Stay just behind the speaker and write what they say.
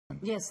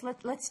Yes,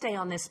 let's stay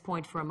on this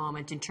point for a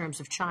moment in terms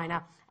of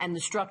China and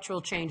the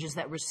structural changes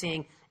that we're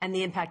seeing and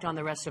the impact on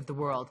the rest of the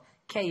world.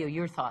 Keyu,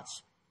 your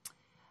thoughts?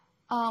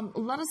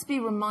 Let us be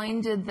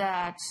reminded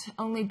that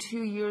only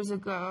 2 years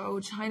ago,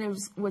 China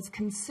was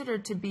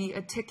considered to be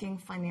a ticking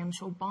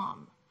financial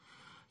bomb.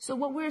 So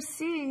what we're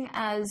seeing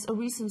as a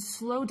recent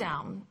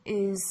slowdown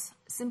is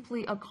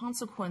simply a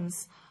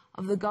consequence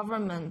of the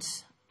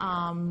government's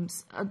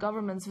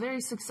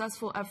very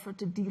successful effort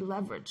to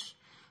deleverage.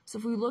 So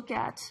if we look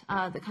at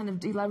the kind of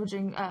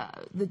deleveraging,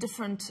 the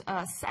different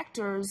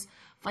sectors,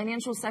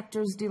 financial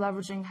sectors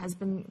deleveraging has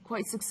been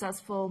quite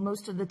successful.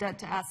 Most of the debt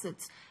to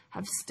assets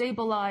have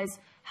stabilized.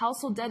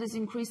 Household debt is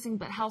increasing,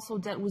 but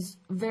household debt was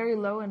very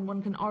low, and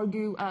one can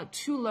argue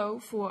too low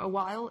for a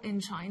while in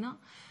China.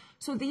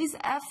 So these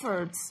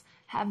efforts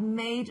have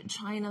made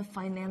China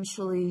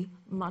financially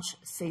much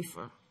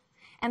safer.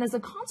 And as a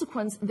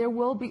consequence, there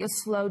will be a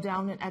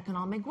slowdown in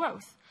economic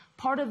growth.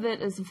 Part of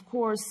it is, of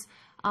course,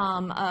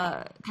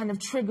 kind of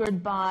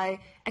triggered by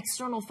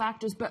external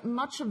factors, but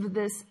much of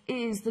this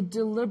is the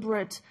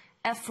deliberate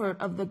effort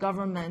of the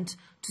government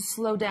to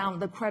slow down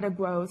the credit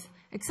growth,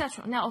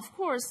 etc. Now, of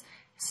course,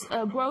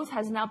 growth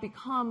has now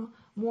become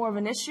more of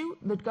an issue.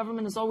 The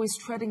government is always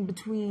treading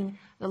between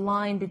the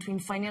line between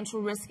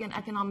financial risk and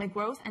economic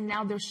growth, and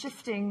now they're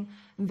shifting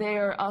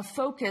their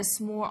focus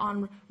more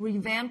on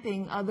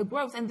revamping the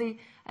growth. And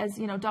as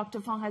you know,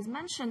 Dr. Fang has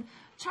mentioned,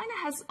 China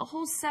has a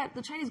whole set,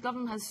 the Chinese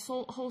government has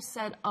a whole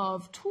set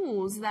of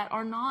tools that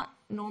are not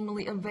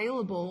normally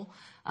available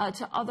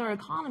to other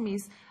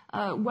economies,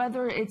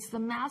 whether it's the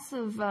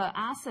massive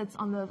assets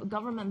on the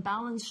government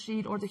balance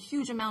sheet or the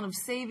huge amount of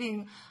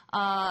saving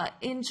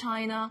in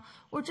China,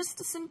 or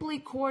just simply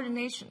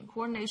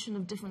coordination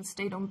of different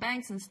state-owned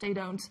banks and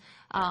state-owned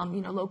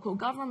local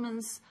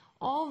governments.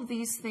 All of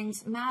these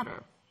things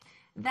matter.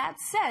 That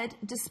said,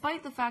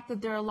 despite the fact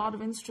that there are a lot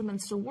of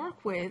instruments to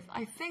work with,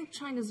 I think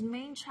China's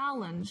main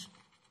challenge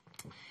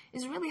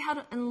is really how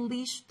to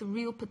unleash the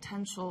real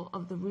potential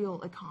of the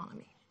real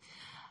economy.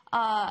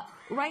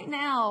 Right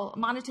now,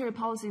 monetary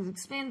policy is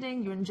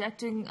expanding. You're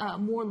injecting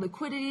more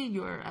liquidity.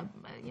 You're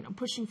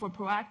pushing for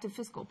proactive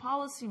fiscal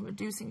policy and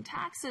reducing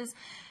taxes.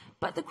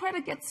 But the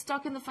credit gets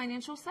stuck in the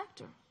financial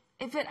sector.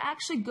 If it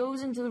actually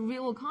goes into the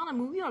real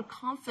economy, we are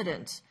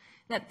confident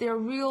that there are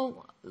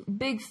real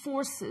big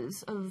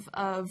forces of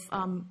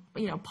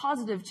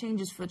positive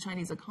changes for the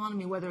Chinese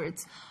economy, whether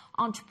it's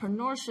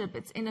entrepreneurship,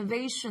 it's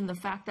innovation, the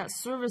fact that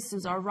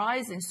services are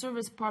rising,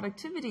 service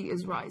productivity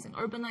is rising,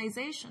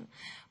 urbanization.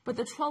 But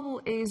the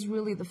trouble is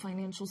really the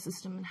financial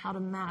system and how to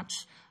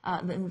match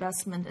the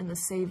investment and the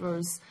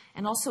savers,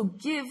 and also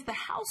give the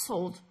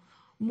household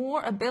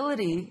more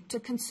ability to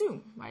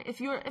consume, right?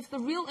 If the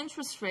real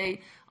interest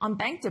rate on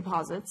bank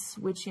deposits,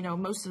 which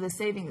most of the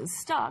saving is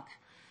stuck,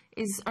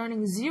 is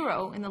earning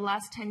 0 in the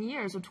last 10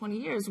 years or 20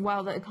 years,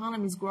 while the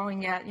economy is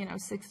growing at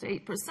 6 to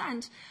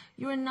 8%,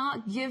 you are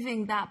not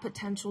giving that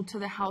potential to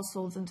the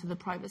households and to the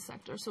private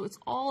sector. So it's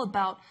all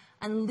about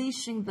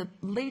unleashing the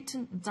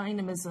latent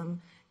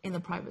dynamism in the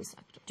private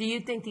sector. Do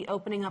you think the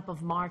opening up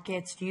of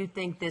markets, do you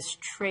think this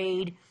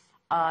trade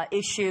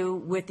issue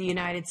with the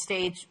United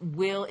States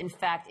will in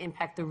fact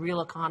impact the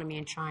real economy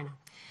in China?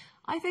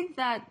 I think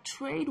that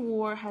trade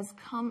war has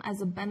come as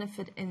a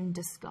benefit in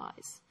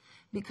disguise,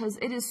 because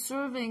it is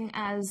serving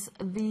as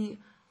the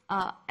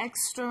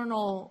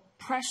external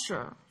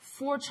pressure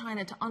for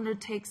China to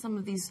undertake some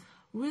of these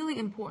really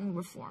important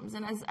reforms.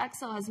 And as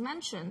Axel has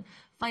mentioned,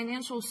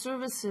 financial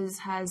services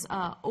has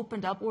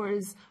opened up, or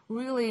is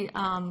really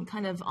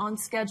kind of on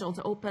schedule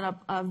to open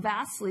up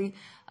vastly.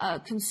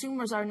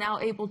 Consumers are now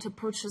able to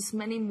purchase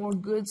many more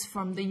goods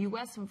from the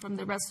U.S. and from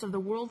the rest of the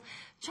world.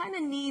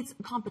 China needs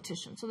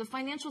competition. So the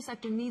financial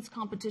sector needs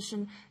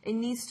competition. It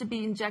needs to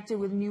be injected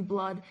with new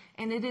blood,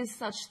 and it is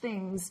such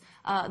things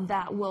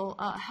that will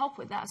help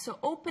with that. So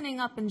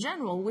opening up in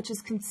general, which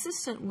is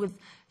consistent with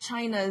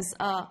China's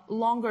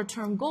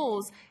longer-term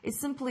goals, is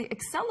simply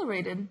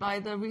accelerated by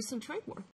the recent trade war.